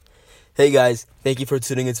Hey guys, thank you for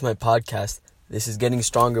tuning into my podcast. This is Getting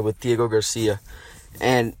Stronger with Diego Garcia.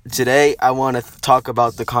 And today I want to talk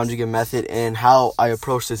about the conjugate method and how I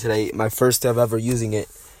approached it today, my first time ever using it.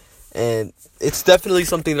 And it's definitely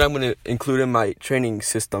something that I'm going to include in my training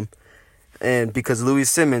system. And because Louis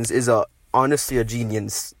Simmons is honestly a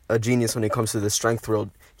genius when it comes to the strength world.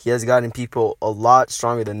 He has gotten people a lot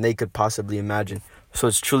stronger than they could possibly imagine. So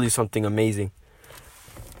it's truly something amazing.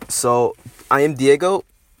 So I am Diego.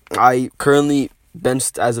 I currently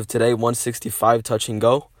benched, as of today, 165 touch and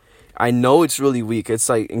go. I know it's really weak. It's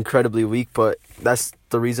like incredibly weak, but that's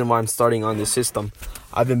the reason why I'm starting on this system.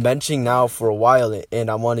 I've been benching now for a while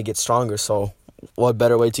and I want to get stronger. So what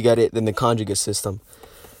better way to get it than the conjugate system?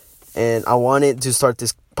 And I wanted to start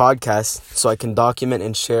this podcast so I can document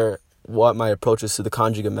and share what my approach is to the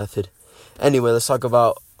conjugate method. Anyway, let's talk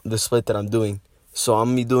about the split that I'm doing. So I'm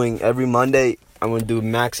going to be doing every Monday, I'm going to do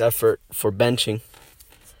max effort for benching.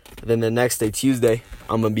 Then the next day, Tuesday,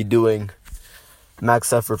 I'm going to be doing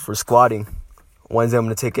max effort for squatting. Wednesday, I'm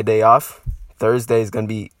going to take a day off. Thursday is going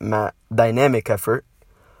to be dynamic effort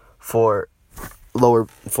for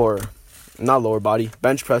not lower body,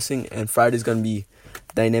 bench pressing. And Friday is going to be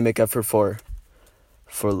dynamic effort for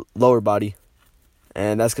lower body.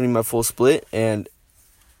 And that's going to be my full split. And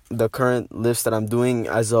the current lifts that I'm doing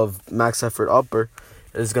as of max effort upper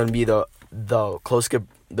is going to be the close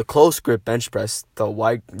grip bench press,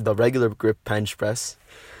 the regular grip bench press,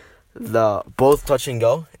 the both touch and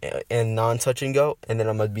go and non-touch and go, and then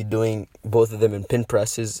I'm gonna be doing both of them in pin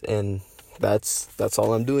presses, and that's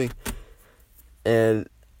all I'm doing. And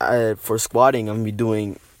for squatting, I'm gonna be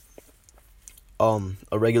doing a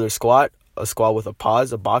regular squat, a squat with a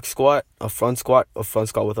pause, a box squat, a front squat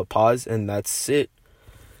with a pause, and that's it.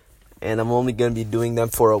 And I'm only gonna be doing them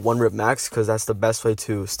for a 1 rep max because that's the best way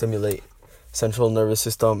to stimulate central nervous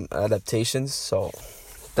system adaptations. So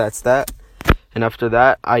that's that. And after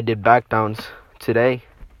that, I did back downs today.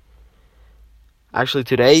 Actually,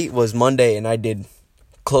 today was Monday and I did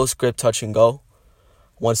close grip touch and go,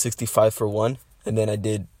 165 for 1. And then I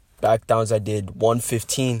did back downs. I did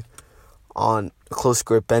 115 on a close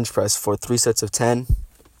grip bench press for 3 sets of 10.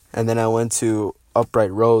 And then I went to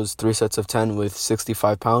upright rows, 3 sets of 10 with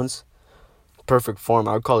 65 pounds. Perfect form.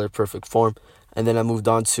 I would call it perfect form. And then I moved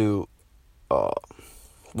on to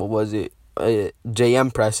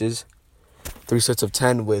JM presses, 3 sets of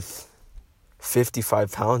 10 with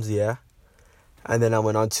 55 pounds, yeah. And then I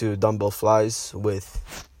went on to dumbbell flies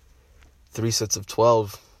with 3 sets of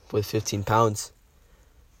 12 with 15 pounds.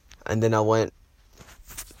 And then I went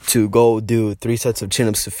to go do 3 sets of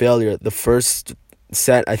chin-ups to failure. The first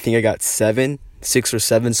set, I think I got 6 or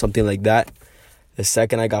 7, something like that. The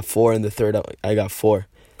second, I got 4, and the third, I got 4.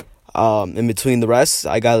 In between the rests,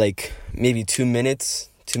 I got like maybe 2 minutes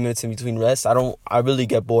in between rests. I really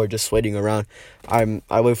get bored just waiting around.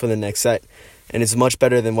 I wait for the next set, and it's much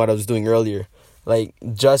better than what I was doing earlier. Like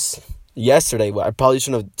just yesterday, I probably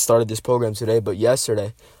shouldn't have started this program today, but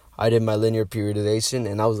yesterday I did my linear periodization,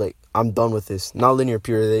 and I was like, I'm done with this. Not linear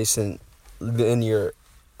periodization, linear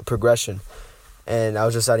progression. And I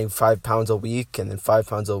was just adding 5 pounds a week, and then 5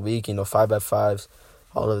 pounds a week, 5x5s,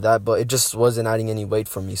 all of that. But it just wasn't adding any weight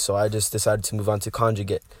for me, so I just decided to move on to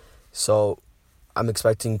conjugate. So I'm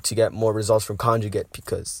expecting to get more results from conjugate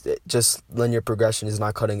because just linear progression is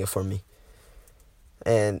not cutting it for me.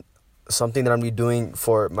 And something that I'm going to be doing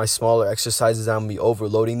for my smaller exercises, I'm going to be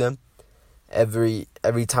overloading them. Every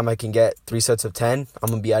time I can get 3 sets of 10, I'm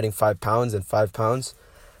going to be adding 5 pounds and 5 pounds.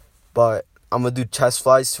 But I'm going to do chest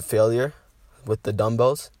flies to failure with the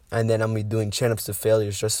dumbbells, and then I'm going to be doing chin-ups to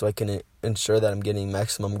failures just so I can ensure that I'm getting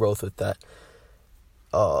maximum growth with that.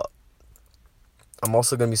 I'm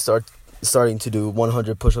also going to be starting to do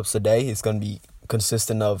 100 push-ups a day. It's going to be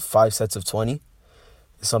consistent of 5 sets of 20.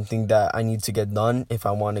 It's something that I need to get done if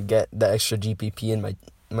I want to get the extra GPP in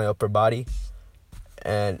my upper body.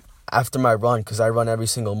 And after my run, because I run every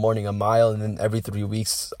single morning a mile, and then every 3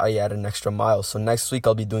 weeks I add an extra mile. So next week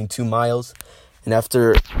I'll be doing 2 miles. And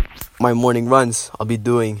after my morning runs, I'll be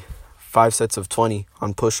doing 5 sets of 20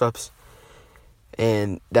 on push-ups.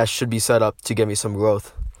 And that should be set up to get me some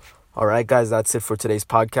growth. All right, guys, that's it for today's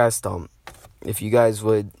podcast. If you guys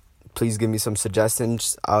would please give me some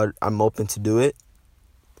suggestions, I'm open to do it.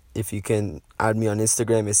 If you can add me on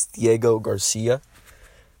Instagram, it's Diego Garcia.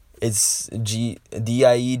 It's Diego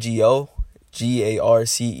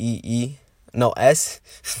Garcee. No, S.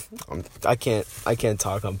 I can't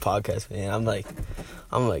talk on podcast, man. I'm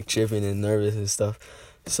like tripping and nervous and stuff.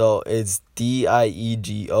 So it's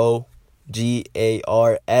Diego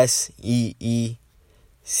Garcee.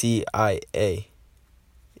 CIA.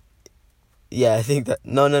 Yeah, I think that.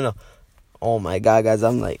 No. Oh my god, guys,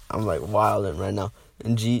 I'm like wilding right now.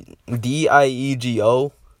 And DIEGOGARCEEYA.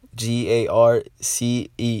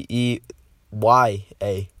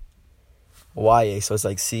 So it's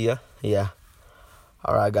like see ya. Yeah.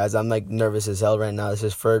 All right, guys, I'm like nervous as hell right now. This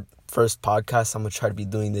is first podcast. I'm gonna try to be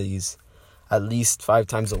doing these at least 5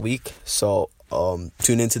 times a week. So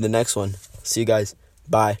tune into the next one. See you guys.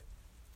 Bye.